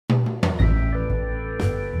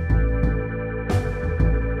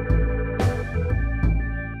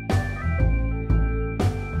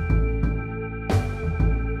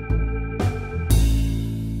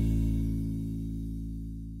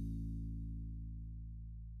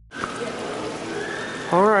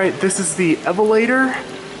Alright, this is the Evolator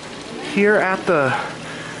here at the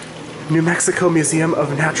New Mexico Museum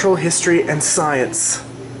of Natural History and Science.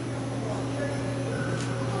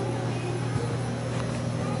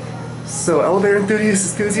 So, elevator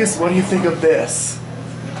enthusiasts, what do you think of this?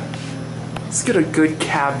 Let's get a good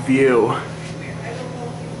cab view.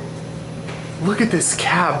 Look at this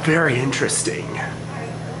cab, very interesting.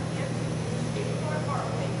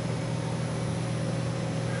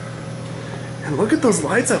 And look at those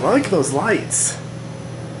lights, I like those lights.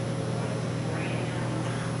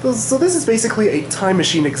 So this is basically a time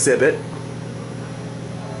machine exhibit.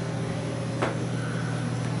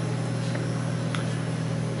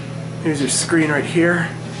 Here's your screen right here.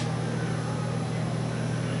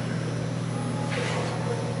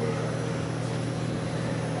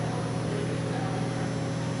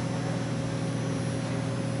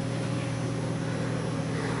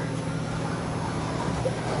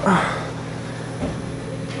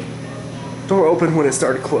 Door opened when it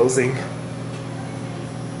started closing.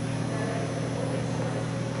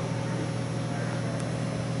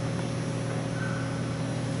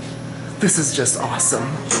 This is just awesome.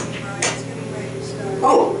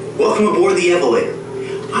 Oh, welcome aboard the Evolator.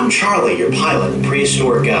 I'm Charlie, your pilot and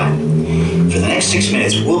prehistoric guide. For the next 6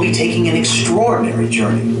 minutes, we'll be taking an extraordinary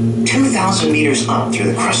journey. 2,000 meters up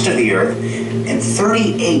through the crust of the Earth and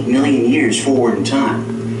 38 million years forward in time.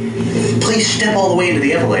 Please step all the way into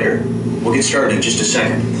the Evolator. We'll get started in just a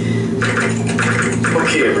second.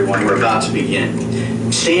 Okay, everyone, we're about to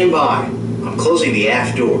begin. Stand by. I'm closing the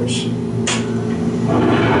aft doors.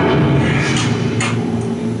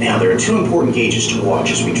 Now, there are two important gauges to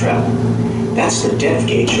watch as we travel. That's the depth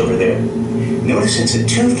gauge over there. Notice it's at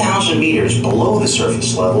 2,000 meters below the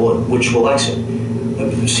surface level at which we'll exit.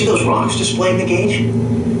 See those rocks displaying the gauge?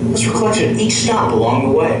 Let's record at each stop along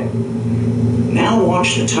the way. Now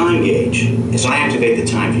watch the time gauge as I activate the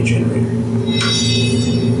time view generator.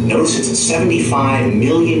 Notice it's at 75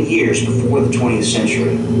 million years before the 20th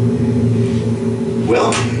century.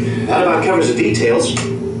 Well, that about covers the details.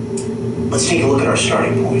 Let's take a look at our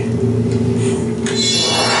starting point.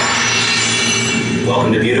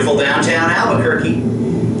 Welcome to beautiful downtown Albuquerque.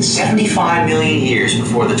 75 million years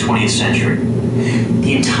before the 20th century.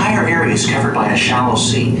 The entire area is covered by a shallow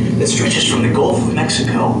sea that stretches from the Gulf of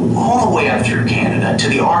Mexico all the way up through Canada to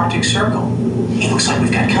the Arctic Circle. It looks like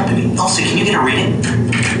we've got company. Elsie, can you get a reading?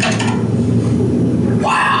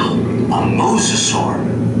 Wow, a mosasaur.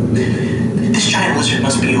 This giant lizard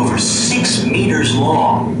must be over 6 meters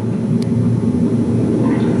long.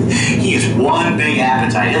 He has one big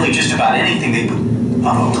appetite. He'll eat just about anything they put.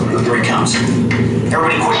 Uh-oh, here he comes.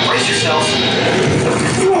 Everybody quick, brace yourselves.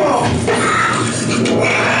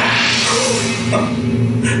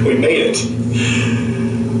 We made it.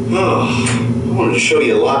 Oh, I wanted to show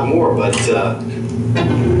you a lot more, but that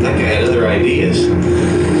guy had other ideas.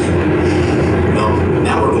 Well,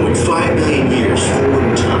 now we're going 5 million years forward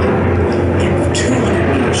in time and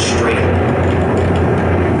 200 meters straight up.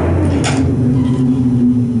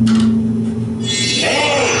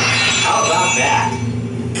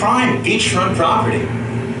 Prime beachfront property.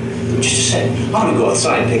 Just a second, I'm gonna go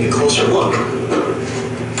outside and take a closer look.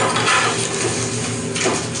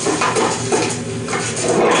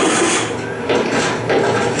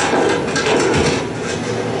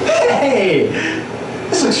 Hey!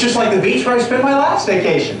 This looks just like the beach where I spent my last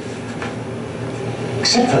vacation.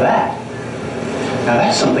 Except for that. Now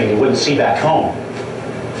that's something you wouldn't see back home.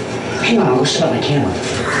 Hang on, I'll go set up my camera.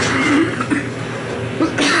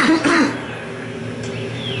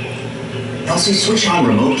 Elsie, switch on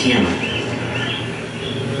remote camera.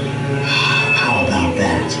 How about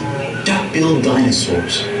that? Duck-billed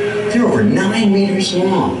dinosaurs. They're over 9 meters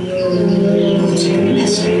long. Looks like a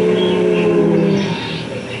nesting.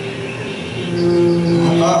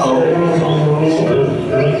 Uh-oh.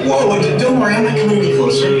 Whoa, don't worry, I'm not coming any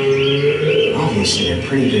closer. Obviously, they're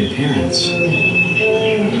pretty good parents.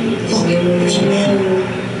 Look, there's a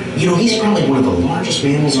man. You know, he's probably one of the largest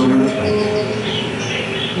mammals on Earth right now.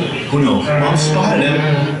 Who knows? Mom spotted him.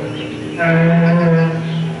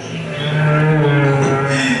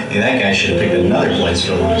 Hey, that guy should have picked another place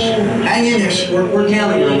for lunch. Hang in there, we're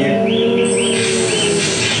counting on you.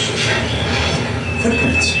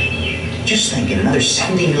 Footprints. Just think, in another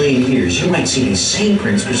 70 million years, you might see these same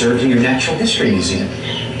prints preserved in your Natural History Museum.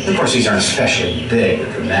 Of course, these aren't especially big or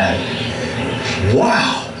dramatic.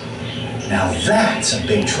 Wow! Now that's a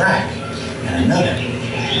big track. And another.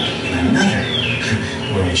 And another.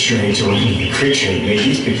 Well, I sure hate to look at the creature,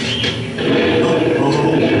 maybe.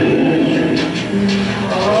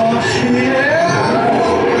 Oh, yeah!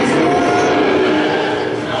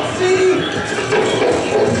 See?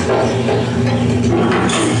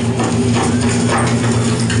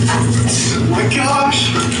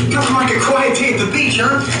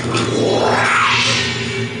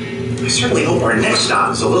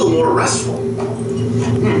 stop is a little more restful.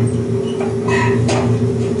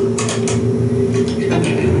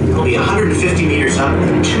 It'll be 150 meters up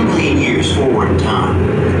and 2 million years forward in time.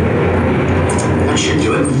 That should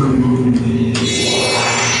do it.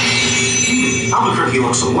 Albuquerque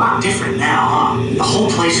looks a lot different now, huh? The whole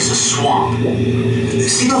place is a swamp.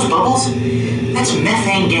 See those bubbles? That's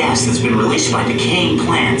methane gas that's been released by decaying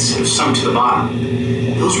plants and have sunk to the bottom.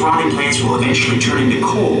 Those rotting plants will eventually turn into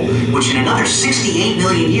coal, which in another 68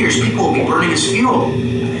 million years people will be burning as fuel.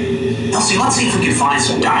 Elsie, let's see if we can find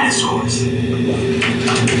some dinosaurs.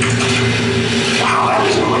 Wow, that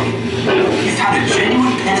was quick. You found a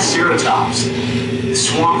genuine Pentaceratops. The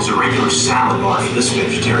swamp is a regular salad bar for this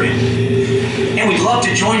vegetarian. And we'd love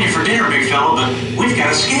to join you for dinner, big fella, but we've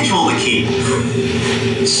got a schedule to keep.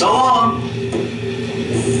 So long.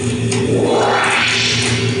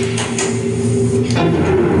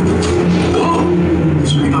 Whoa,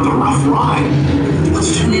 sorry about the rough ride.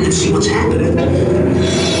 Let's tune in and see what's happening.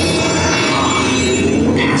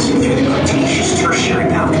 We're passing through the Cretaceous Tertiary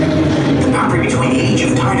boundary, the boundary between the age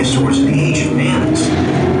of dinosaurs and the age of mammals.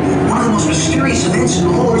 One of the most mysterious events in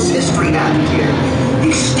all Earth's history happened here. The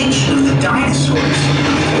extinction of the dinosaurs.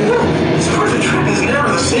 This part of the trip is never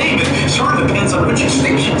the same. It sort of depends on which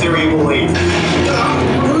extinction theory you believe.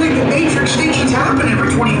 Only the major extinctions happen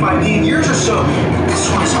every 25 million years or so. This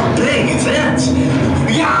one is a big event.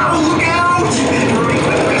 Yeah, look out! Everybody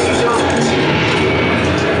quick, brace yourselves.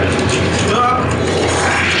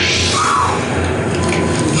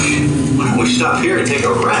 Why don't we stop here and take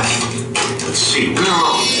a rest? Let's see, where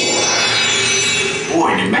are we?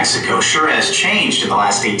 Boy, New Mexico sure has changed in the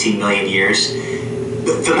last 18 million years.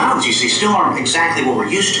 The mountains you see still aren't exactly what we're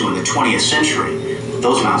used to in the 20th century.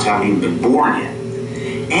 Those mountains haven't even been born yet.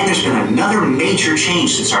 And there's been another major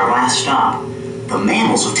change since our last stop. The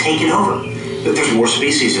mammals have taken over. There's more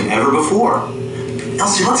species than ever before.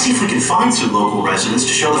 Elsie, let's see if we can find some local residents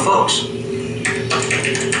to show the folks.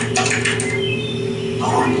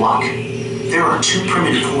 Oh, and luck. There are 2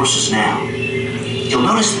 primitive horses now. You'll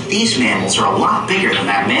notice that these mammals are a lot bigger than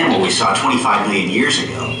that mammal we saw 25 million years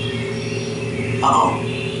ago. Uh-oh,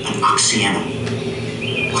 an oxyeno.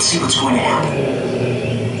 Let's see what's going to happen.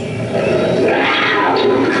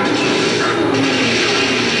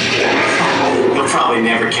 You'll probably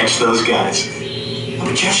never catch those guys.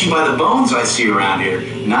 But judging by the bones I see around here,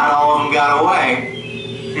 not all of them got away.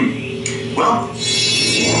 Well,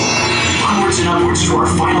 onwards and upwards to our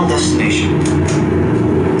final destination.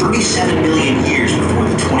 37 million years before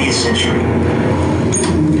the 20th century.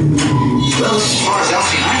 Well, as far as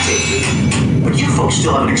Elsie and I take it, but you folks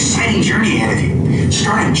still have an exciting journey ahead of you.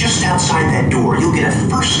 Starting just outside that door, you'll get a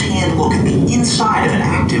first-hand look at the inside of an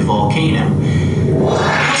active volcano.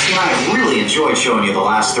 Elsie and I have really enjoyed showing you the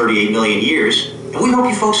last 38 million years, and we hope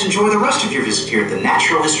you folks enjoy the rest of your visit here at the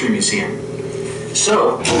Natural History Museum.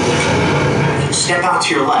 So, step out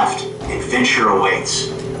to your left, adventure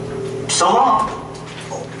awaits. So long.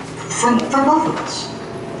 For both of us.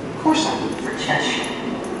 Of course I would protect you.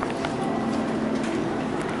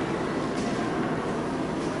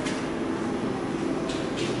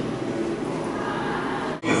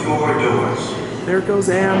 There goes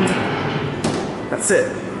and that's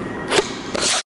it.